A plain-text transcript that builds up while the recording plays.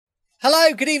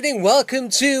Hello, good evening, welcome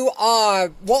to our,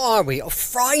 what are we,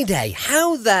 Friday.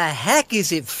 How the heck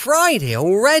is it Friday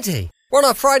already? We're on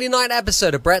our Friday night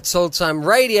episode of Brett's Old Time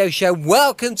Radio Show.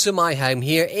 Welcome to my home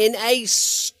here in a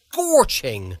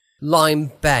scorching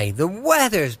Lyme Bay. The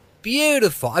weather's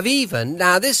beautiful.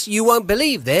 Now this, you won't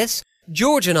believe this,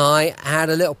 George and I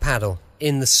had a little paddle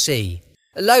in the sea.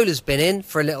 Lola's been in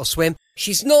for a little swim.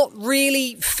 She's not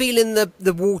really feeling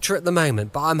the water at the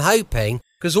moment, but I'm hoping,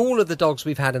 because all of the dogs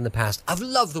we've had in the past have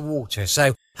loved the water,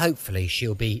 so hopefully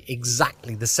she'll be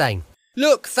exactly the same.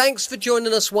 Look, thanks for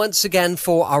joining us once again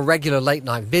for our regular late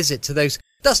night visit to those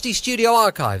dusty studio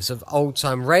archives of old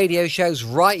time radio shows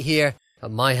right here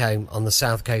at my home on the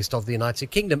south coast of the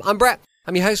United Kingdom. I'm Brett.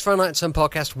 I'm your host for our Nighttime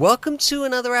podcast. Welcome to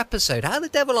another episode. How the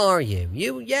devil are you?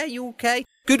 You okay?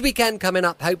 Good weekend coming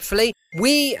up, hopefully.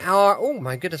 We are... Oh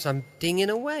my goodness, I'm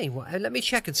dinging away. Let me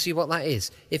check and see what that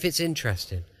is, if it's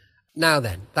interesting. Now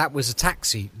then, that was a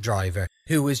taxi driver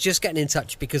who was just getting in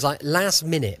touch because I last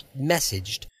minute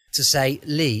messaged to say,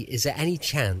 Lee, is there any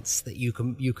chance that you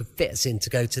could fit us in to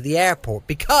go to the airport?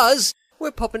 Because we're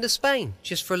popping to Spain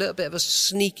just for a little bit of a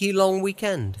sneaky long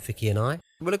weekend, Vicky and I.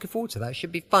 We're looking forward to that. It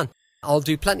should be fun. I'll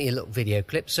do plenty of little video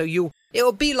clips, so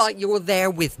it'll be like you're there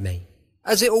with me,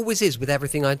 as it always is with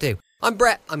everything I do. I'm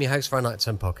Brett. I'm your host for our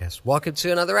Nighttime podcast. Welcome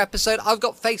to another episode. I've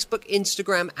got Facebook,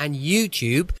 Instagram, and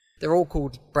YouTube. They're all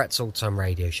called Brett's Old Time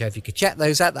Radio Show. If you could check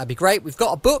those out, that'd be great. We've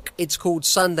got a book. It's called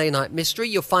Sunday Night Mystery.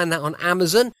 You'll find that on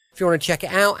Amazon if you want to check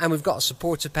it out. And we've got a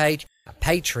supporter page at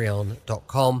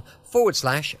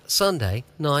patreon.com/Sunday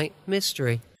Night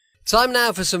Mystery. Time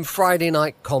now for some Friday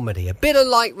night comedy. A bit of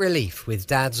light relief with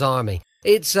Dad's Army.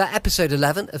 It's episode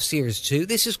 11 of Series 2.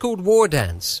 This is called War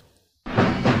Dance.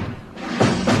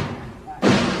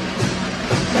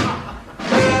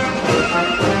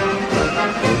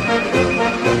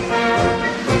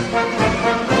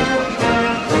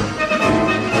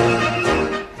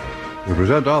 We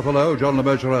present Arthur Lowe, John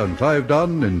LeMessurier, and Clive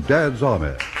Dunn in Dad's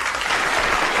Army.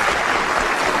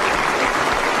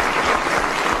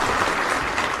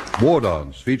 War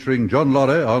Dance, featuring John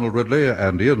Lorry, Arnold Ridley,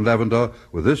 and Ian Lavender,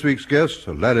 with this week's guests,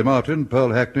 Larry Martin,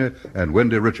 Pearl Hackney, and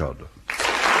Wendy Richard.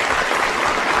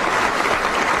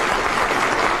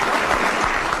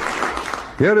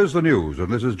 Here is the news,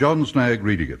 and this is John Snagg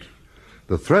reading it.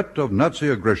 The threat of Nazi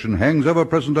aggression hangs ever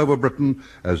present over Britain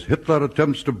as Hitler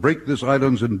attempts to break this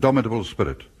island's indomitable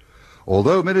spirit.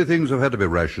 Although many things have had to be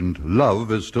rationed,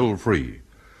 love is still free.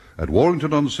 At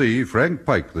Warrington-on-Sea, Frank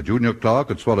Pike, the junior clerk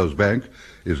at Swallows Bank,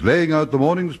 is laying out the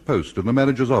morning's post in the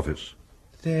manager's office.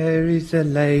 There is a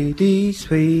lady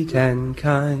sweet and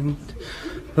kind,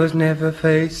 was never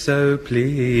face so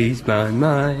pleased my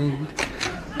mind.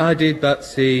 I did but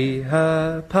see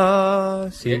her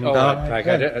passing by. Pike,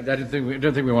 I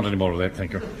don't think we want any more of that,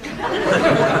 thank you.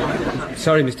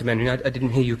 Sorry, Mr. Mannering, I didn't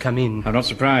hear you come in. I'm not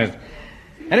surprised.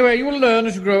 Anyway, you will learn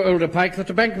as you grow older, Pike, that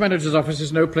the bank manager's office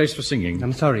is no place for singing.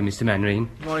 I'm sorry, Mr. Mannering.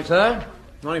 Morning, sir.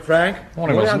 Morning, Frank.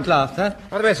 Morning, Wilson. Uncle Arthur.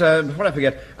 By the way, sir, before I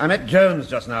forget, I met Jones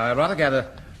just now. I rather gather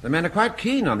the men are quite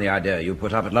keen on the idea you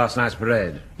put up at last night's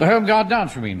parade. The Home Guard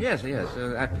dance, you mean? Yes.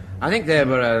 I think they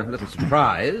were a little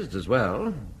surprised as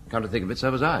well. Come to think of it,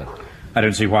 so was I. I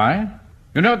don't see why.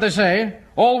 You know what they say,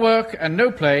 all work and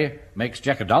no play makes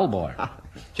Jack a dull boy.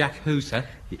 Jack who, sir?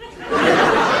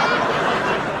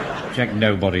 Jack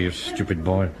nobody, you stupid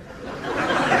boy.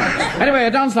 Anyway,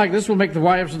 a dance like this will make the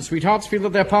wives and sweethearts feel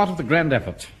that they're part of the grand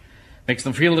effort. Makes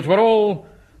them feel that we're all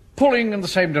pulling in the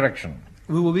same direction.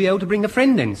 We will be able to bring a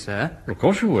friend in, sir. Of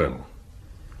course you will.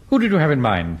 Who did you have in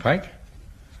mind, Pike?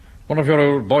 One of your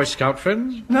old Boy Scout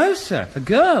friends? No, sir, a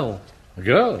girl. A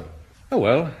girl? Oh,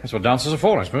 well, that's what dancers are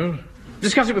for, I suppose.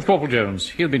 Discuss it with Corporal Jones.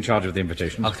 He'll be in charge of the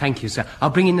invitations. Oh, thank you, sir.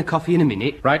 I'll bring in the coffee in a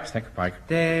minute. Right, thank you, Pike.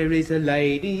 There is a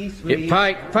lady sweet...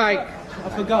 Pike! I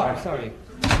forgot, sorry.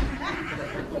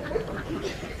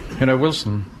 You know,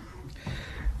 Wilson,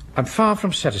 I'm far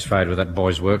from satisfied with that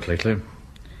boy's work lately.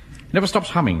 He never stops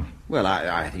humming. Well,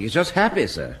 I think he's just happy,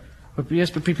 sir. Yes,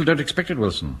 but people don't expect it,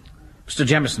 Wilson. Mr.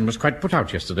 Jamison was quite put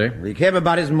out yesterday. He came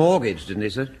about his mortgage, didn't he,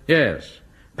 sir? Yes.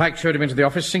 Pike showed him into the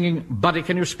office singing, "Buddy,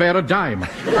 can you spare a dime?"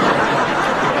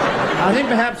 I think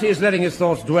perhaps he is letting his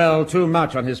thoughts dwell too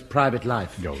much on his private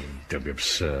life. Oh, don't be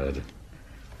absurd.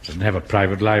 He doesn't have a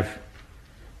private life.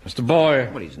 Just a boy.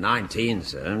 Well, he's 19,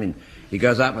 sir. I mean, he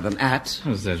goes out with an at.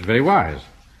 That's very wise.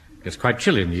 Gets quite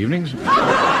chilly in the evenings. Oh,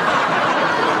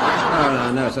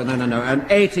 no, sir, no. An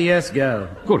 80-year girl.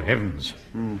 Good heavens.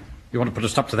 You want to put a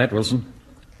stop to that, Wilson?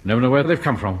 Never know where they've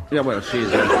come from. Yeah, well,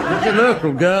 she's a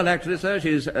local girl, actually, sir.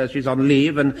 She's on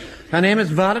leave, and her name is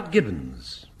Violet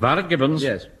Gibbons. Violet Gibbons?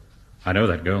 Yes. I know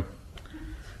that girl.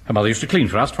 Her mother used to clean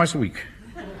for us twice a week.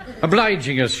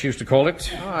 Obliging, as she used to call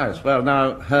it. Oh, yes. Well,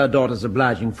 now, her daughter's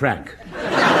obliging Frank.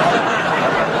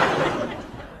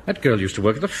 That girl used to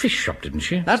work at the fish shop, didn't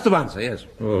she? That's the one, sir, yes.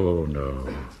 Oh, no.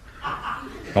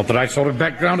 Not the right sort of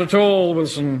background at all,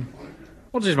 Wilson.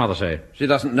 What does his mother say? She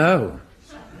doesn't know.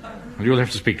 Well, you'll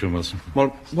have to speak to him, Wilson. Well,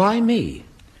 why me?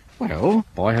 Well,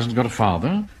 boy hasn't got a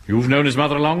father. You've known his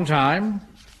mother a long time.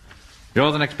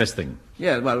 You're the next best thing.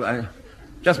 Yeah, well,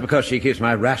 just because she keeps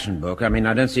my ration book, I mean,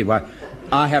 I don't see why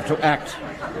I have to act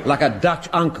like a Dutch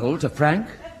uncle to Frank.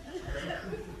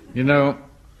 You know,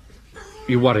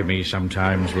 you worry me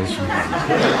sometimes, Wilson.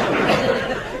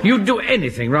 You'd do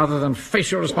anything rather than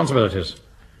face your responsibilities.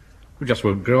 You just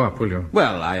won't grow up, will you?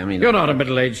 Well, I mean... You're not a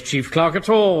middle-aged chief clerk at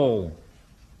all.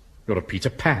 You're a Peter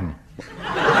Pan.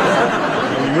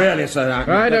 Really, sir...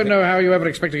 I don't know how you ever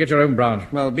expect to get your own branch.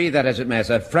 Well, be that as it may,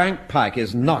 sir, Frank Pike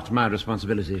is not my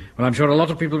responsibility. Well, I'm sure a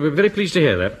lot of people will be very pleased to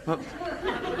hear that.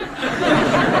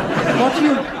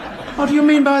 What do you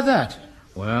mean by that?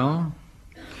 Well,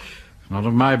 it's none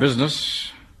of my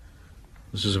business.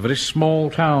 This is a very small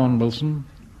town, Wilson.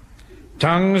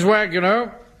 Tongues wag, you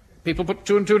know. People put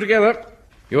two and two together.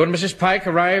 You and Mrs. Pike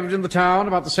arrived in the town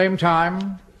about the same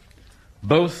time.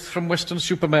 Both from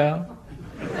Weston-super-Mare.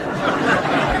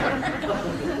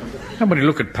 And when you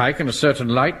look at Pike in a certain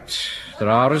light, there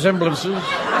are resemblances. The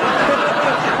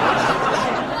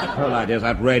whole idea is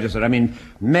outrageous, sir. I mean,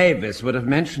 Mavis would have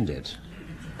mentioned it.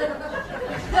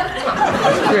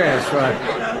 Yes, right.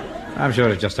 I'm sure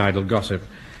it's just idle gossip.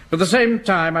 But at the same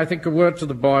time, I think a word to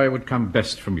the boy would come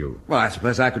best from you. Well, I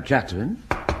suppose I could chat to him.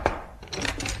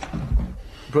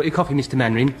 Brought your coffee, Mr.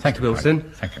 Mannering. Thank you, Wilson.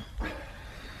 Pike. Thank you.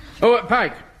 Oh,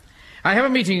 Pike, I have a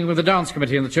meeting with the dance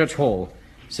committee in the church hall,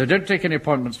 so don't take any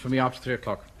appointments for me after 3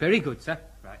 o'clock. Very good, sir.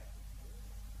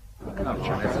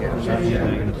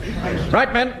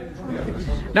 Right, men.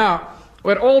 Now,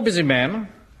 we're all busy men,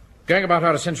 going about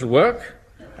our essential work,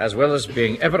 as well as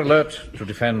being ever alert to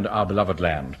defend our beloved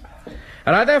land.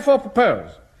 And I therefore propose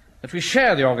that we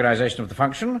share the organisation of the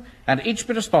function and each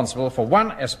be responsible for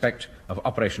one aspect of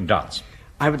Operation Dance.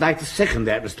 I would like to second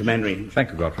that, Mr. Mannering.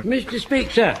 Thank you, Godfrey. Mr.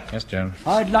 Speaker. Yes, Joan.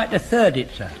 I'd like to third it,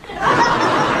 sir.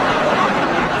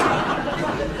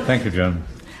 Thank you, Joan.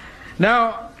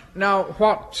 Now,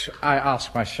 what, I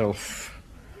ask myself,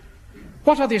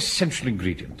 what are the essential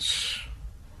ingredients?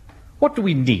 What do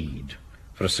we need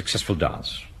for a successful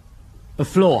dance? A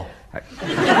floor. I'm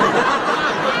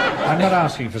not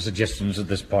asking for suggestions at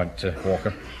this point,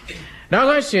 Walker. Now, as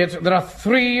I see it, there are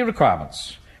 3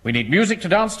 requirements. We need music to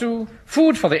dance to,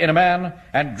 food for the inner man,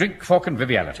 and drink for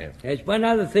conviviality. There's one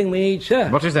other thing we need, sir.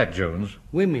 What is that, Jones?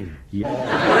 Women. Yeah.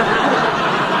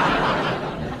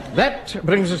 That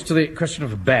brings us to the question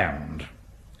of a band.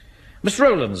 Miss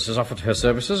Rowlands has offered her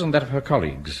services and that of her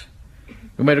colleagues.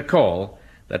 You may recall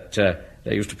that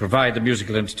they used to provide the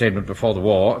musical entertainment before the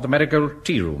war at the Marigold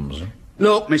Tea Rooms.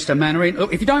 Look, Mr. Mannering,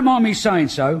 look, if you don't mind me saying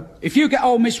so, if you get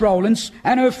old Miss Rowlands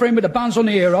and her friend with the buns on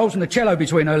the ear holes and the cello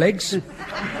between her legs, and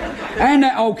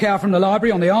that old cow from the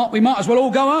library on the art, we might as well all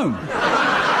go home.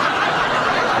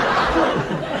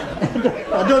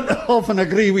 I don't often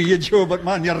agree with you, Joe, but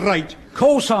man, you're right. Of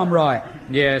course I'm right.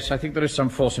 Yes, I think there is some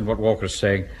force in what Walker is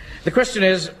saying. The question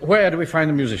is, where do we find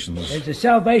the musicians? There's the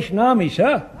Salvation Army,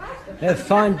 sir. They're a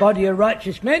fine body of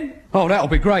righteous men. Oh, that'll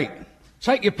be great.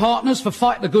 Take your partners for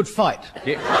fight the good fight.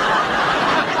 Yeah.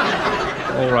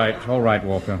 All right,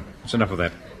 Walker. That's enough of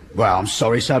that. Well, I'm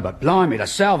sorry, sir, but blimey, the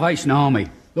Salvation Army.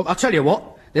 Look, I'll tell you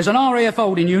what, there's an RAF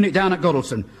holding unit down at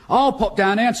Goddleston. I'll pop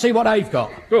down there and see what they've got.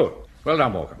 Good. Well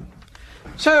done, Walker.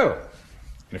 So,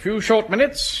 in a few short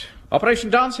minutes,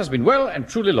 Operation Dance has been well and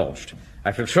truly launched.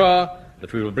 I feel sure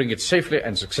that we will bring it safely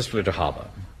and successfully to harbour.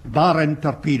 Barring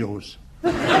torpedoes.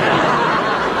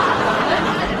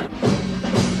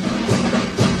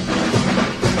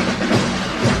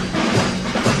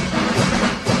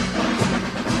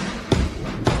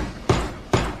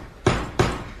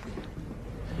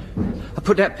 I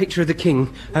put that picture of the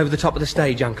king over the top of the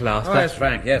stage, Uncle Arthur. Oh, yes,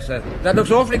 Frank, yes. That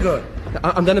looks awfully good.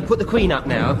 I'm going to put the Queen up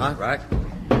now. Right.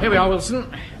 Here we are,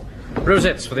 Wilson.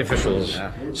 Rosettes for the officials.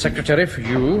 Yeah. Secretary for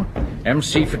you,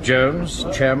 MC for Jones,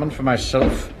 chairman for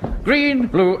myself. Green,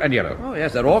 blue and yellow. Oh,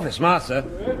 yes, they're awfully smart, sir.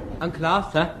 Uncle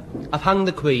Arthur, I've hung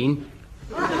the Queen.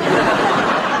 Well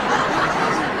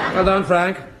done,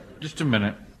 Frank. Just a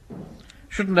minute.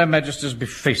 Shouldn't their majesties be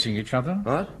facing each other?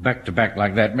 What? Back to back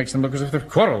like that makes them look as if they've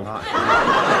quarrelled. Well,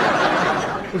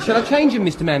 shall I change him,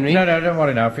 Mr. Mannering? No, don't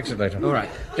worry now. Fix it later. All right.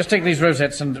 Just take these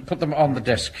rosettes and put them on the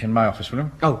desk in my office, will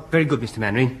you? Oh, very good, Mr.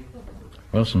 Mannering.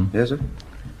 Wilson, Yes, sir?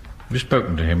 have you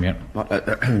spoken to him yet?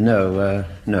 No,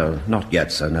 not yet,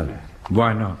 sir, no.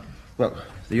 Why not? Well,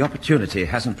 The opportunity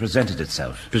hasn't presented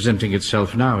itself. Presenting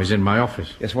itself now is in my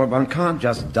office. Yes, well, one can't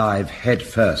just dive head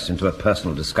first into a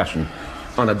personal discussion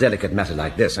on a delicate matter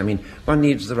like this. I mean, one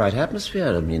needs the right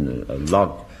atmosphere. I mean, a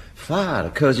log fire, a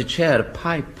cosy chair, a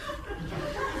pipe,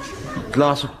 a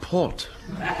glass of port.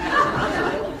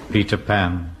 Peter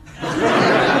Pan.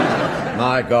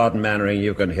 My God, Mannering,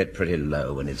 you can hit pretty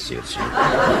low when it suits you.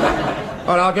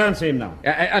 Well, I'll go and see him now.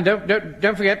 And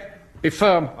don't forget, be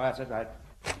firm. Oh, that's it, right.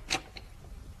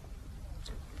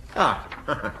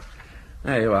 Ah,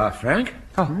 there you are, Frank.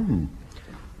 Oh.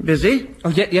 Busy? Oh,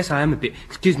 yes, I am a bit.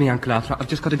 Excuse me, Uncle Arthur. I've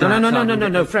just got to go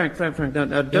outside. No, Frank.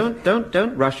 No,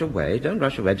 don't rush away. Don't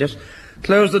rush away. Just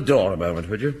close the door a moment,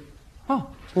 would you? Oh,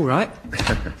 all right.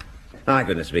 My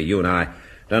goodness me, you and I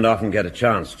don't often get a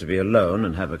chance to be alone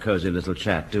and have a cosy little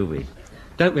chat, do we?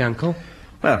 Don't we, Uncle?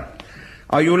 Well,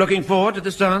 are you looking forward to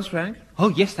this dance, Frank?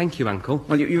 Oh, yes, thank you, Uncle.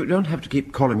 Well, you don't have to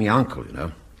keep calling me Uncle, you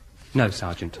know. No,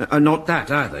 Sergeant. Not that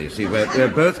either, you see. We're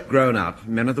both grown-up,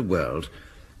 men of the world.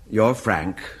 You're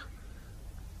Frank.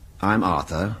 I'm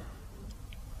Arthur.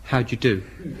 How'd you do?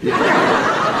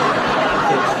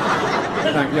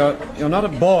 Frank, you're not a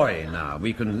boy now.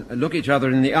 We can look each other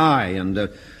in the eye and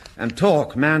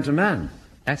talk man to man.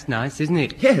 That's nice, isn't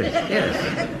it?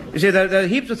 Yes. You see, there are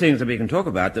heaps of things that we can talk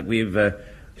about that we've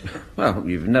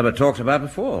never talked about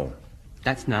before.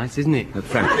 That's nice, isn't it?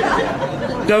 Frank,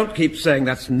 don't keep saying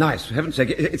that's nice, for heaven's sake.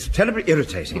 It's terribly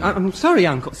irritating. I'm sorry,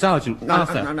 Uncle. Sergeant,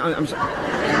 Arthur. I'm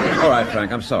sorry. All right,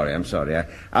 Frank, I'm sorry.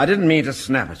 I didn't mean to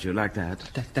snap at you like that.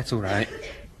 That's all right.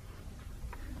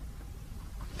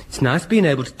 It's nice being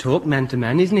able to talk man to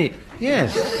man, isn't it?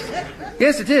 Yes.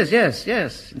 Yes, it is. Yes,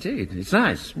 indeed. It's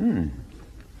nice.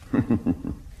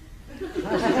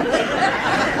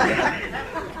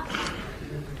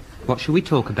 What shall we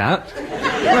talk about?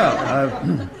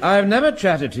 Well, I've never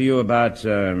chatted to you about,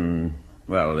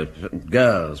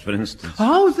 girls, for instance.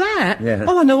 Oh, that? Yes.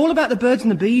 Oh, I know all about the birds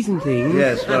and the bees and things.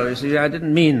 Yes, well, you see, I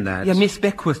didn't mean that. Yeah, Miss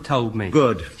Beckworth told me.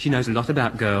 Good. She knows a lot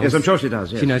about girls. Yes, I'm sure she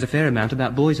does, yes. She knows a fair amount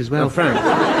about boys as well. Well, Frank,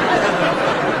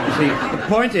 you see, the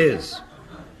point is,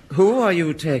 who are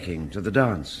you taking to the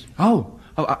dance? Oh,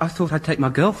 I thought I'd take my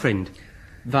girlfriend,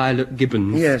 Violet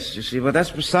Gibbons. Yes, you see, well,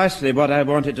 that's precisely what I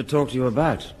wanted to talk to you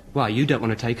about. Why, you don't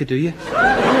want to take her, do you?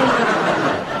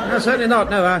 No, certainly not.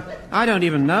 No, I don't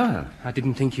even know her. I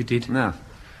didn't think you did. No.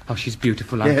 Oh, she's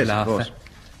beautiful, Uncle Arthur. Of course.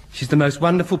 She's the most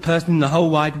wonderful person in the whole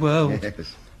wide world.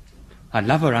 Yes. I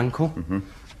love her, Uncle. Mm-hmm.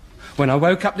 When I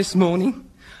woke up this morning,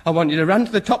 I wanted to run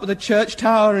to the top of the church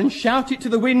tower and shout it to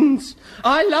the winds.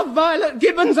 I love Violet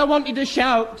Gibbons, I wanted to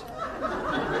shout.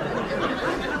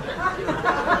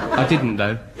 I didn't,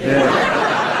 though. Yeah.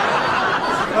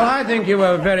 Well, I think you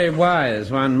were very wise.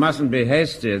 One mustn't be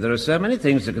hasty. There are so many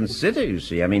things to consider, you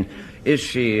see. I mean, is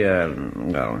she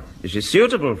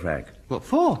suitable, Frank? What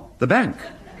for? The bank.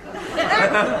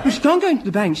 She can't go into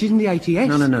the bank. She's in the ATS.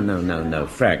 No,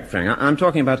 Frank. I'm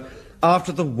talking about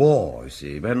after the war, you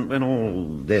see, when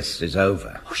all this is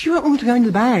over. Oh, she won't want to go into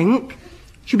the bank.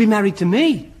 She'll be married to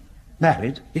me.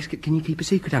 Married? Yes, can you keep a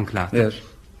secret, Uncle Arthur? Yes.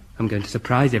 I'm going to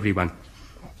surprise everyone.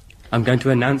 I'm going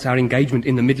to announce our engagement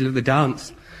in the middle of the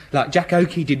dance, like Jack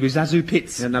Oakey did with Zazu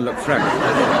Pitts. Yeah, now, look, Frank,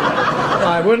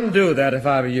 I wouldn't do that if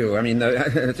I were you. I mean,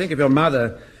 think of your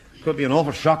mother. It could be an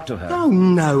awful shock to her. Oh,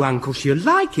 no, Uncle, she'll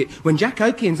like it. When Jack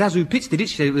Oakey and Zazu Pitts did it,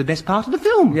 she said it was the best part of the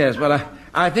film. Yes, well,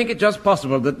 I think it's just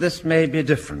possible that this may be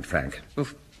different, Frank. Well,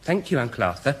 thank you, Uncle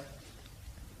Arthur.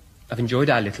 I've enjoyed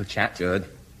our little chat. Good.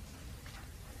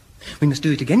 We must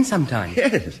do it again sometime.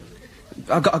 Yes.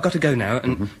 I've got to go now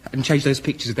and change those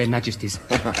pictures of their majesties.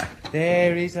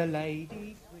 There is a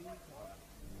lady...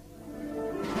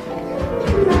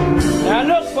 Now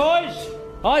look, boys,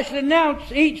 I shall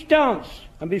announce each dance.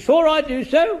 And before I do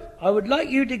so, I would like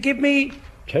you to give me...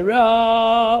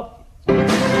 ta-ra! Yeah,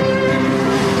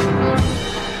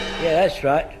 that's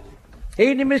right.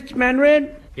 Evening, Mr.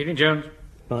 Mandarin. Evening, Jones.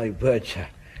 My word, sir.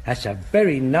 That's a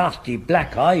very nasty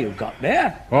black eye you've got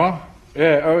there. What?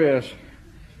 Yeah, oh, yes.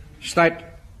 Slight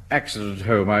accident at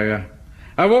home.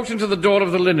 I walked into the door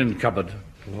of the linen cupboard.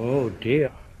 Oh,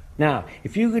 dear. Now,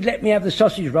 if you could let me have the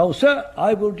sausage roll, sir,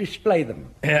 I will display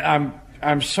them.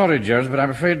 I'm sorry, Jones, but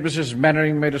I'm afraid Mrs.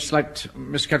 Mannering made a slight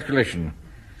miscalculation.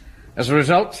 As a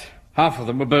result, half of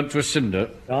them were burnt to a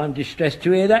cinder. I'm distressed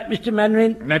to hear that, Mr.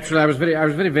 Mannering. Naturally, I was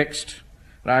very vexed.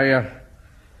 I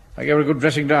gave her a good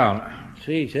dressing down.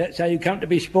 See, so that's how you come to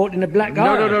be sporting a black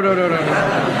eye. No.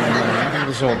 Nothing of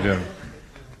the sort, Jones.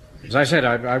 As I said,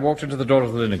 I walked into the door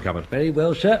of the linen cupboard. Very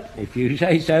well, sir, if you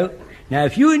say so. Now,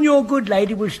 if you and your good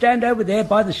lady will stand over there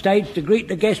by the stage to greet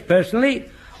the guests personally,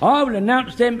 I will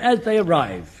announce them as they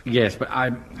arrive. Yes, but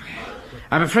I'm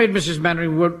I'm afraid Mrs.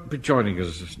 Mannering won't be joining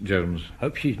us, Jones.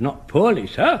 Hope she's not poorly,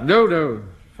 sir. No.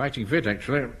 Fighting fit,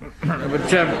 actually. But,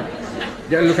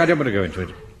 look, I don't want to go into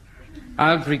it.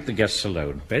 I'll greet the guests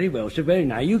alone. Very well, sir, very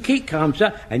now. You keep calm,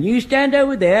 sir, and you stand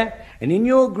over there, and in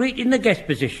your greeting the guest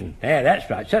position. There, that's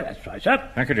right, sir, that's right, sir.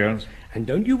 Thank you, Jones. And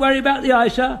don't you worry about the eye,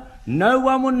 sir. No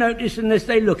one will notice unless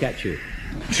they look at you.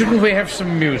 Shouldn't we have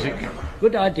some music?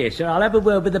 Good idea, sir. I'll have a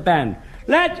word with the band.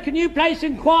 Lads, can you play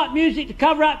some quiet music to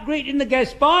cover up greeting the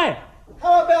guests by?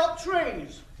 How about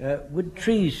trees? Would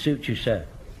trees suit you, sir?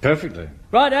 Perfectly.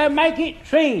 Righto, make it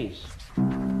trees.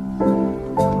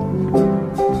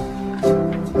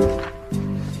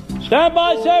 Stand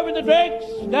by, sir, with the drinks.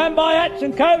 Stand by, hats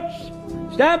and coats.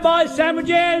 Stand by,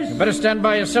 sandwiches. You better stand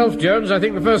by yourself, Jones. I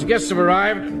think the first guests have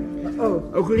arrived.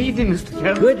 Oh, good evening, Mr.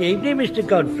 Jones. Good evening, Mr.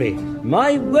 Godfrey.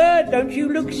 My word, don't you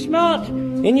look smart?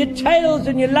 In your tails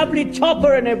and your lovely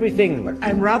topper and everything.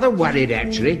 I'm rather worried,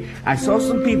 actually. I saw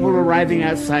some people arriving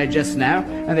outside just now,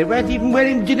 and they weren't even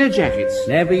wearing dinner jackets.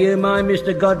 Never you mind,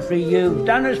 Mr. Godfrey. You've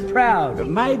done us proud.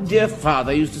 My dear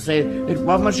father used to say that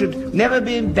one should never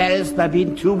be embarrassed by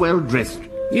being too well dressed.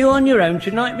 You on your own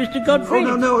tonight, Mr. Godfrey?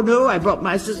 Oh, no. I brought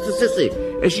my sister Sissy.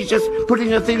 She's just putting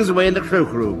her things away in the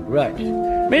cloakroom. Right.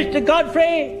 Mr.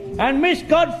 Godfrey and Miss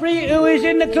Godfrey, who is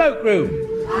in the cloakroom.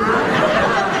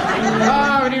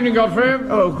 Good evening, Godfrey.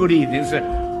 Oh, good evening, sir.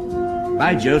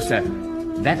 By Jove, sir,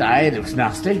 that eye looks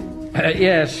nasty.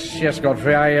 Yes,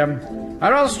 Godfrey. I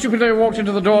rather stupidly walked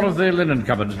into the door of the linen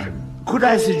cupboard. Could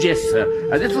I suggest, sir,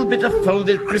 a little bit of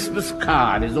folded Christmas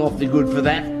card is awfully good for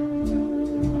that.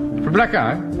 For black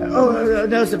eye? Oh,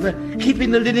 no, sir, for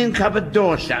keeping the linen cupboard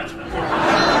door shut.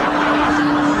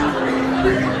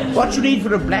 What you need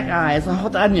for a black eye is a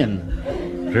hot onion.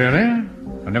 Really?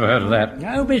 I've never heard of that.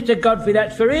 No, Mr. Godfrey,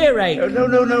 that's for earache.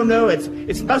 No.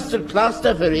 It's mustard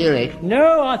plaster for earache.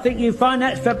 No, I think you find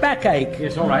that's for backache.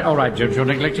 Yes, all right, Jones. You're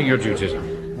neglecting your duties.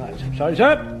 Right, sorry,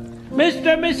 sir. Mr.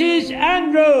 and Mrs.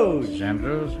 Andrews. Miss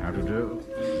Andrews, how to do?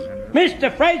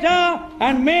 Mr. Fraser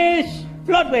and Miss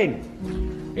Blodwin.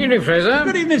 Evening, Fraser.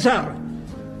 Good evening, sir.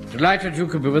 Delighted you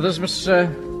could be with us, Miss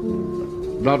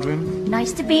Blodwin.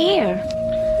 Nice to be here.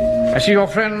 I see your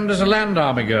friend is a land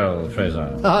army girl,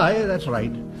 Fraser. Aye, that's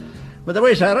right. By the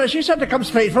way, sir, she said to come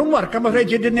straight from work. I'm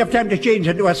afraid you didn't have time to change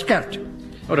into a skirt.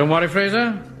 Oh, don't worry,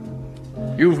 Fraser.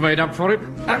 You've made up for it.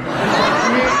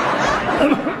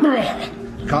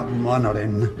 Captain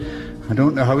Mannering, I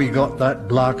don't know how he got that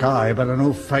black eye, but I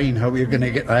know fine how you're going to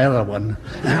get the other one.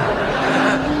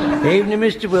 Evening,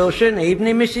 Mr. Wilson.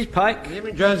 Evening, Mrs. Pike.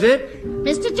 Evening, Jonesy.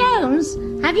 Mr. Jones,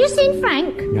 have you seen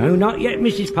Frank? No, not yet,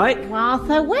 Mrs. Pike.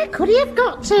 Arthur, where could he have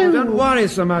got to? Oh, don't worry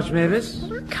so much, Mavis.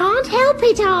 I can't help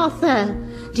it, Arthur.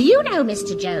 Do you know,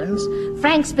 Mr. Jones,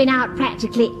 Frank's been out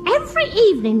practically every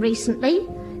evening recently.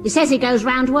 He says he goes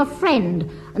round to a friend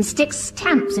and sticks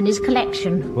stamps in his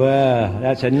collection. Well,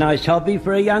 that's a nice hobby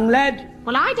for a young lad.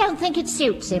 Well, I don't think it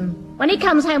suits him. When he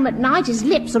comes home at night, his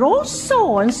lips are all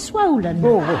sore and swollen.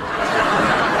 Oh.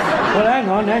 Well, hang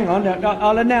on.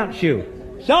 I'll announce you.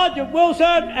 Sergeant Wilson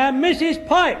and Mrs.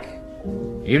 Pike.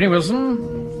 Evening,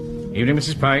 Wilson. Evening,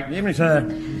 Mrs. Pike. Evening, sir.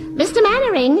 Mr.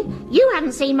 Mannering, you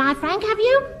haven't seen my Frank, have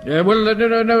you?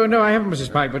 No, I haven't, Mrs.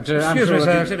 Pike, but Excuse me,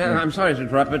 sir. I'm sorry to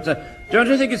interrupt, but don't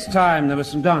you think it's time there was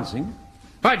some dancing?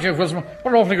 By Jove, Wilson,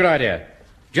 what an awfully good idea.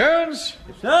 Jones?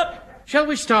 Sir? Shall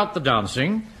we start the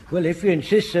dancing? Well, if you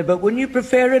insist, sir, but wouldn't you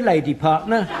prefer a lady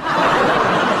partner?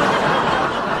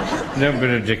 Don't be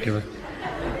ridiculous.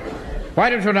 Why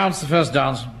don't you announce the first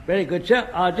dance? Very good, sir.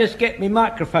 I'll just get me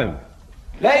microphone.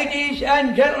 Ladies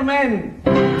and gentlemen,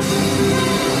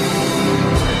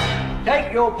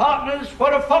 take your partners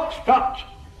for a foxtrot.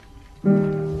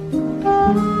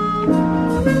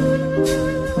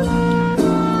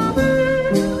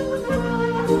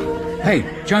 Hey,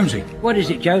 Jonesy. What is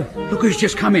it, Joe? Look who's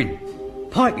just come in.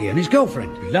 Pikey and his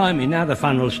girlfriend. Blimey, now the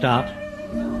fun will start.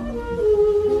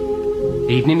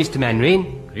 Evening, Mr.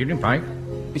 Mannering. Good evening, Pike.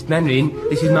 Mr. Mannering,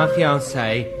 this is my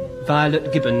fiancée,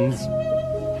 Violet Gibbons.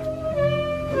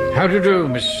 How do you do,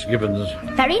 Miss Gibbons?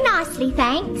 Very nicely,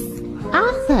 thanks.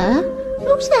 Arthur,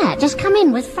 who's that? Just come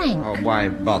in with Frank. Oh, why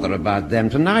bother about them?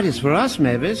 Tonight is for us,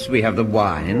 Mavis. We have the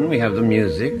wine, we have the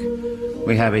music,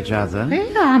 we have each other.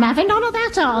 Yeah, I'm having none of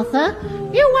that, Arthur.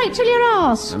 You wait till you're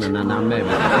asked. No,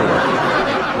 Mavis.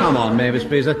 Come on, Mavis,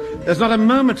 please. There's not a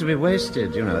moment to be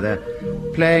wasted. You know, they're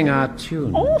playing our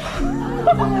tune. Oh.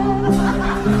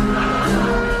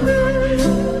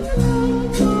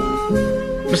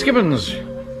 Miss Gibbons,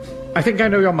 I think I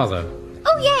know your mother.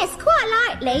 Oh, yes, quite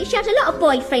likely. She had a lot of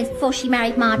boyfriends before she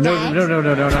married my dad. No, I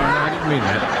didn't mean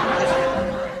that.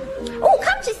 Oh,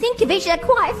 come to think of it, she had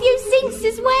quite a few sinks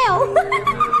as well.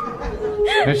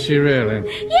 Has she really?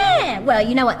 Yeah, well,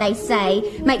 you know what they say.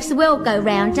 Makes the world go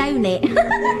round, don't it?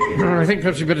 I think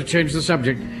perhaps you better change the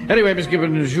subject. Anyway, Miss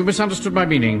Gibbons, you misunderstood my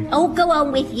meaning. Oh, go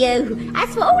on with you.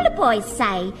 That's what all the boys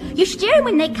say. You steer 'em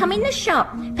when they come in the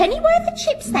shop. Penny worth of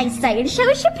chips, they say, and show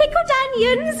us your pickled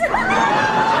onions.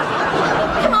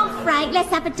 Come on, Frank, let's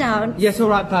have a dance. Yes, all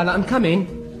right, Violet, I'm coming.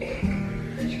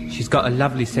 She's got a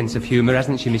lovely sense of humour,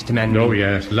 hasn't she, Mr. Manning? Oh,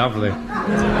 yes, lovely. Show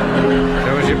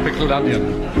us your pickled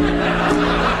onion.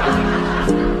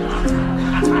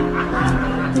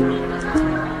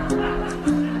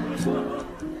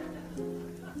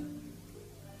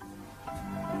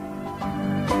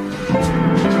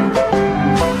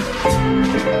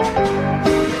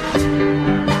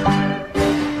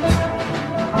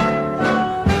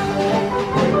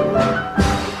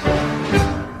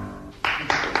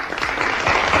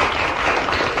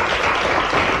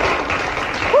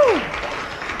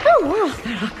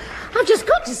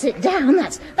 Sit down.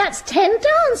 That's 10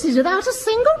 dances without a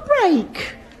single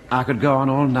break. I could go on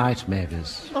all night,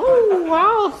 Mavis. Oh,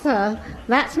 Arthur,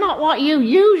 that's not what you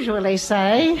usually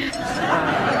say.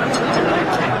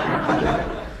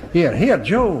 Here,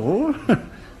 Joe.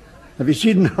 Have you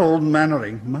seen old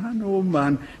Mannering? Man, oh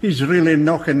man, he's really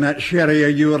knocking that sherry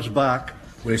of yours back.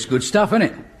 Well, it's good stuff, isn't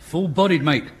it? Full-bodied,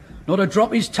 mate. Not a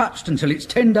drop is touched until it's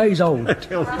 10 days old.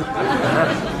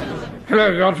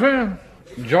 Hello, Godfrey.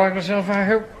 Enjoying yourself, I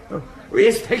hope? Oh,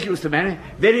 yes, thank you, Mr. Manning.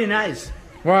 Very nice.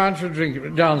 Why aren't you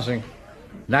drinking, dancing?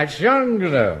 Night's young, you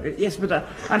know. Yes, but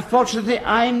unfortunately,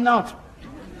 I'm not.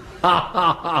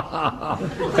 That's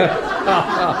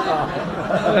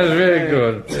very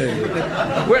good. Very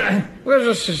good. Where's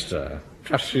your sister?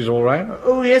 Trust she's all right?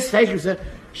 Oh, yes, thank you, sir.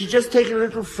 She's just taken a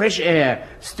little fresh air.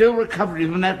 Still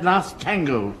recovering from that last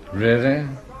tango. Really?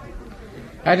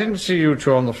 I didn't see you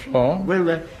two on the floor.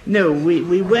 Well, no,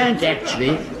 we weren't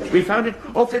actually. We found it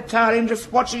awfully tiring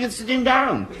just watching it sitting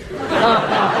down.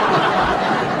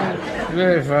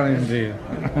 Very funny indeed.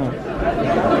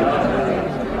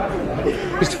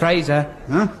 Mr. Fraser.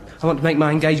 Huh? I want to make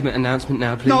my engagement announcement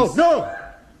now, please.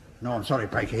 No, I'm sorry,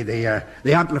 Pikey.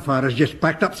 The amplifier has just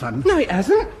packed up, son. No, it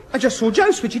hasn't. I just saw Joe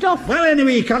switch it off. Well,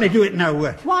 anyway, you can't do it now.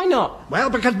 Why not?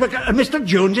 Well, because Mr.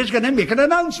 Jones is going to make an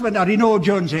announcement. Are you know,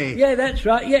 Jonesy? Yeah, that's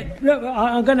right. Yeah, look,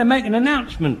 I'm going to make an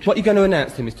announcement. What are you going to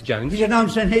announce then, Mr. Jones? He's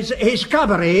announcing his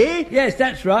cabaret. Yes,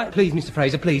 that's right. Please, Mr.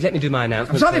 Fraser, please, let me do my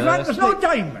announcement I'm sorry, first. Frank, there's no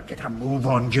time. Get a move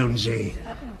on, Jonesy.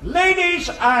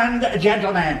 Ladies and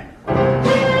gentlemen,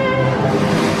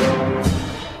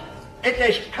 it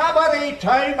is cabaret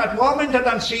time at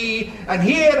Wilmington-on-Sea, and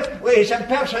here with his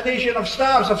impersonation of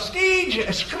stars of stage,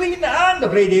 screen and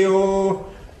radio,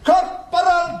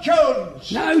 Corporal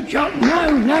Jones. No, John,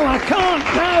 no, I can't,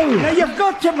 no. Now, you've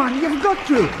got to, man, you've got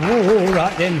to. Oh, all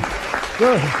right then.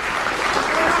 Good.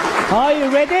 Are you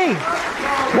ready?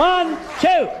 1,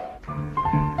 2.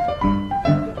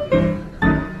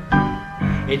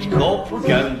 It's Corporal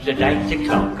Jones at 8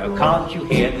 o'clock. Oh, can't you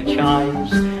hear the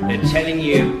chimes? They're telling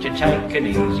you to take an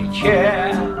easy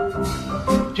chair.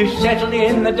 To settle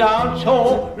in the dance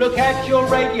hall, look at your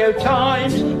radio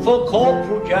times, for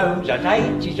Corporal Jones at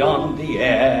 8 is on the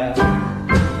air.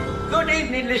 Good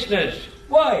evening, listeners.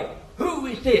 Why, who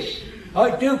is this?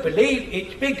 I do believe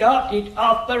it's big-hearted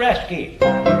Arthur Askey.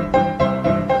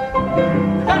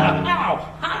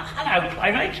 Hello,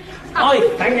 playmates. I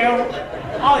thank you.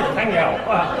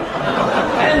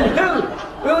 And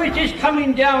who is this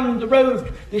coming down the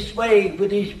road this way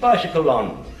with his bicycle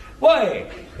on? Why,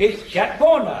 it's Jack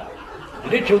Warner.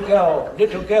 Little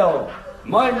girl,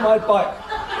 mind my bike.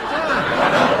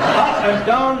 Up and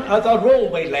down the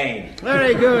railway lane.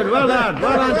 Very good, well done,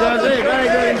 Jonesy, very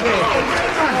good indeed.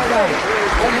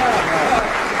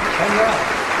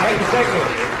 Thank you.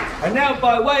 And now,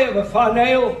 by way of a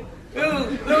finale,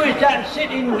 who is that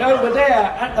sitting over there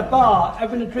at the bar,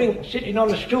 having a drink, sitting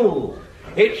on a stool?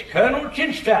 It's Colonel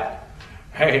Chinstrap.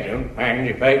 Hey, don't mind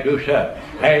if I do, sir.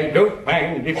 Hey, don't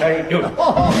mind if I do.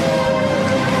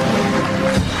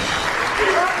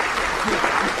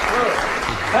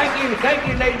 Thank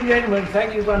you, ladies and gentlemen.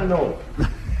 Thank you, one and all.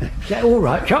 Is that all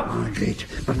right, Chuck? Oh, great.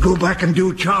 But go back and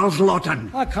do Charles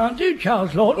Lawton. I can't do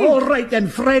Charles Lawton. All right, then,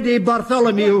 Freddie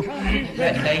Bartholomew.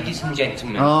 Ladies and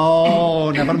gentlemen. Oh,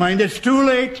 never mind, it's too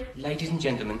late. Ladies and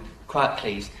gentlemen, quiet,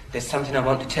 please. There's something I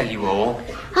want to tell you all.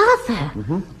 Arthur,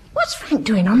 what's Frank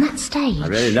doing on that stage? I've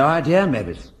really no idea,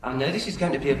 Mavis. I know this is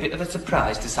going to be a bit of a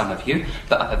surprise to some of you,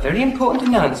 but I've a very important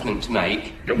announcement to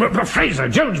make. But Fraser,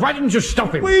 Jones, why didn't you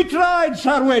stop him? We tried,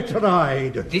 sir, we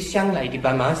tried. This young lady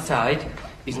by my side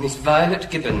is Miss Violet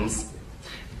Gibbons,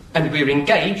 and we're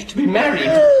engaged to be married.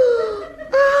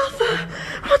 Arthur,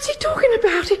 what's he talking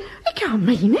about? He He can't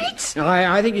mean it.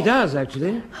 I think he does,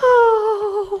 actually.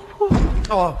 Oh.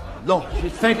 Oh, Lord,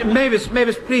 she's fainting. Mavis,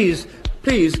 please,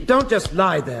 don't just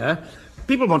lie there.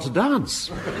 People want to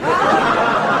dance.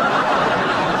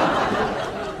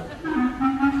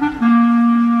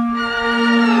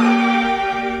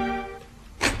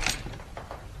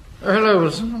 Hello,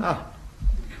 Wilson.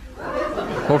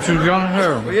 Thought you'd gone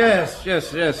home. Well, yes,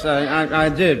 I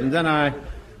did. And then I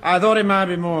thought it might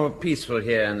be more peaceful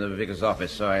here in the vicar's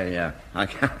office, so I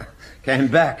came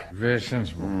back. Very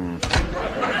sensible.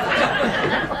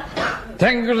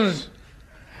 Thank goodness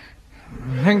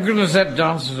that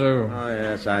dance is over. Oh,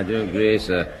 yes, I do agree,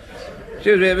 sir.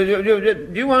 Excuse me,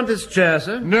 do you want this chair,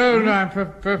 sir? No, I'm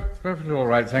perfectly all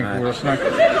right, thank you, Wilson.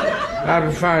 I'll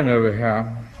be fine over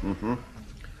here. Mm-hmm.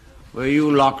 Were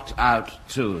you locked out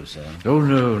too, sir? Oh,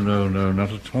 no, not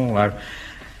at all.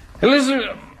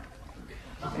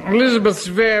 Elizabeth's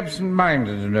very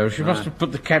absent-minded, you know. She must have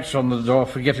put the catch on the door,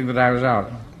 forgetting that I was out.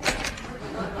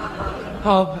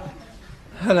 Oh,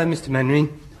 hello, Mr.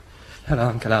 Mannering. Hello,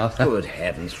 Uncle Arthur. Good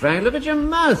heavens, Frank, look at your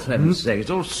mouth, for heaven's sake. It's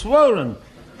all swollen.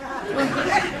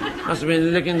 Must have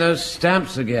been licking those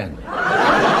stamps again.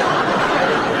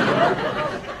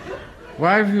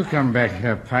 Why have you come back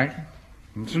here, Pike?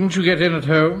 Didn't you get in at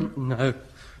home? No.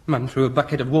 Mum threw a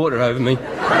bucket of water over me.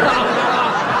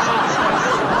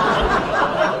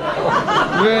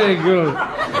 Very good.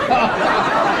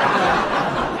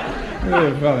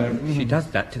 Very funny. She does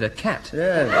that to the cat.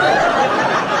 Yes.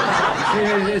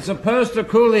 It's supposed to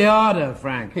cool the ardour,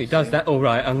 Frank. He does that all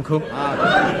right, Uncle.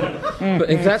 But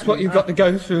if that's what you've got to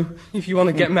go through, if you want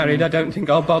to get married, I don't think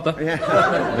I'll bother. Yeah.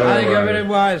 I think you're very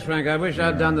wise, Frank. I wish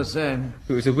I'd done the same.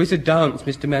 It was a wizard dance,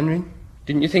 Mr. Mannering.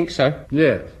 Didn't you think so?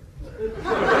 Yes.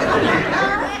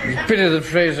 Pity that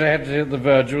Fraser had to hit the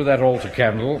verge with that altar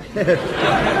candle.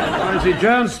 Well, see,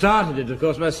 Jones started it, of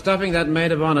course, by stuffing that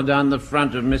maid of honour down the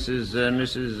front of Mrs.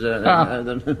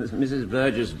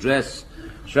 Burgess' dress,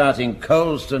 shouting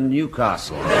Colston,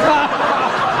 Newcastle.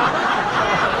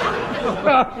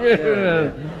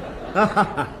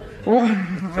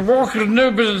 Walker had no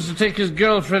business to take his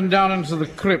girlfriend down into the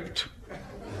crypt.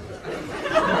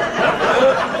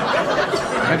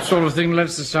 That sort of thing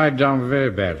lets the side down very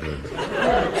badly.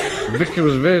 The vicar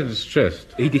was very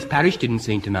distressed. Edith Parish didn't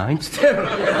seem to mind. Still,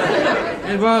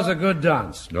 it was a good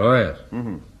dance. Oh, yes.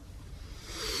 Mm-hmm.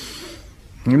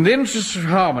 In the interest of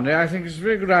harmony, I think it's a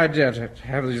very good idea to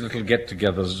have these little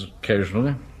get-togethers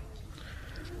occasionally.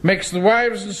 Makes the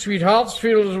wives and sweethearts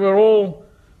feel as we're all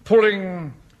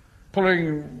pulling...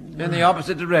 in the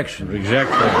opposite direction.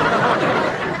 Exactly.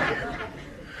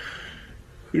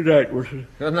 Good night, Wilson.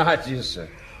 Good night to you, sir.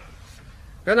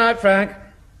 Good night, Frank.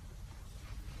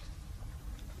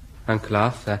 Uncle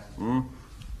Arthur.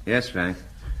 Yes, Frank.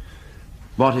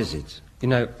 What is it? You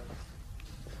know,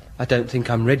 I don't think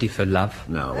I'm ready for love.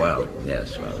 No, well,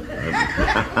 yes, well...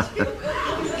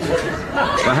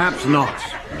 perhaps not.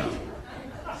 No.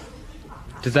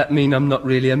 Does that mean I'm not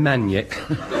really a man yet?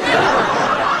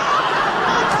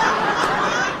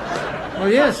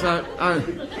 Well, yes,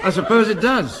 I suppose it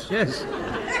does, yes.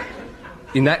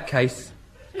 In that case,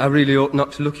 I really ought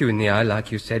not to look you in the eye,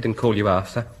 like you said, and call you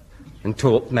Arthur, and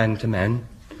talk man to man.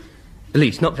 At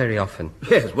least, not very often.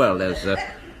 Yes, well,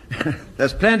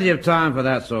 there's plenty of time for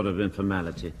that sort of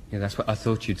informality. Yeah, that's what I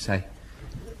thought you'd say.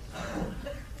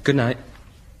 Good night,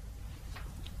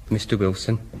 Mr.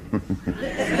 Wilson.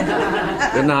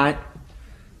 Good night,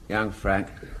 young Frank.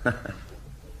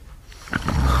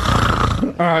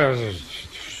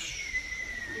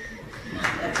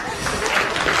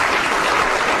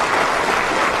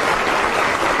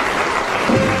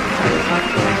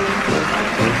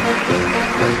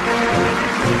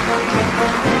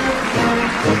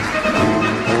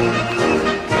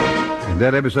 In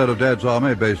that episode of Dad's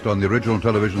Army, based on the original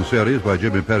television series by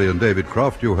Jimmy Perry and David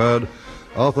Croft, you heard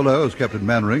Arthur Lowe as Captain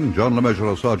Mannering, John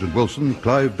LeMessurier as Sergeant Wilson,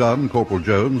 Clive Dunn, Corporal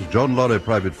Jones, John Lorry,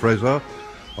 Private Fraser,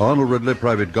 Arnold Ridley,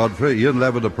 Private Godfrey, Ian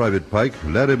Lavender, Private Pike,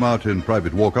 Larry Martin,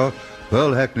 Private Walker,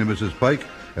 Pearl Hackney, Mrs. Pike,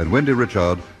 and Wendy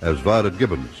Richard as Violet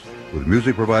Gibbons, with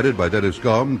music provided by Dennis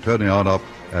Gom, Tony Arnott,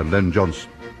 and Len Johnson.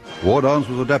 War Dance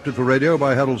was adapted for radio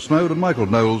by Harold Snow and Michael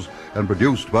Knowles, and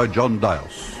produced by John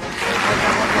Dias.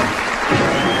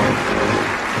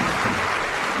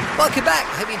 Welcome back.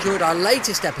 Hope you enjoyed our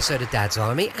latest episode of Dad's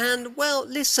Army. And, well,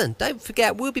 listen, don't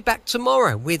forget, we'll be back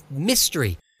tomorrow with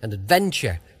mystery and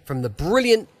adventure from the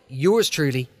brilliant, yours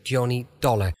truly, Johnny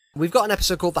Dollar. We've got an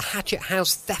episode called The Hatchet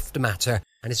House Theft Matter,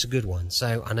 and it's a good one,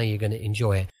 so I know you're going to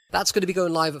enjoy it. That's going to be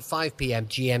going live at 5 p.m.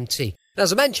 GMT. Now,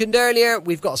 as I mentioned earlier,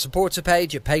 we've got a supporter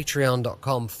page at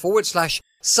patreon.com/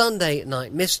 Sunday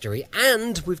Night Mystery,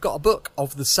 and we've got a book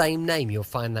of the same name. You'll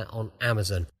find that on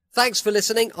Amazon. Thanks for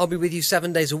listening. I'll be with you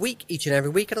 7 days a week, each and every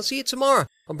week, and I'll see you tomorrow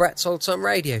on Brett's Old Time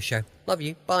Radio Show. Love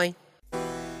you. Bye.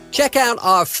 Check out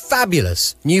our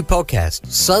fabulous new podcast,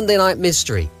 Sunday Night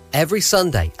Mystery, every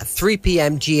Sunday at 3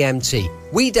 p.m.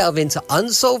 GMT. We delve into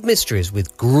unsolved mysteries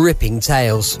with gripping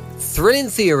tales, thrilling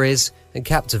theories, and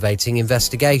captivating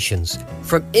investigations.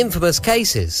 From infamous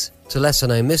cases to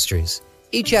lesser-known mysteries,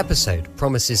 each episode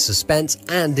promises suspense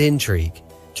and intrigue.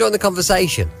 Join the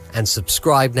conversation and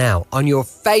subscribe now on your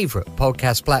favourite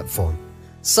podcast platform.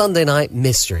 Sunday Night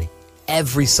Mystery,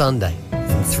 every Sunday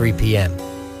from 3 p.m.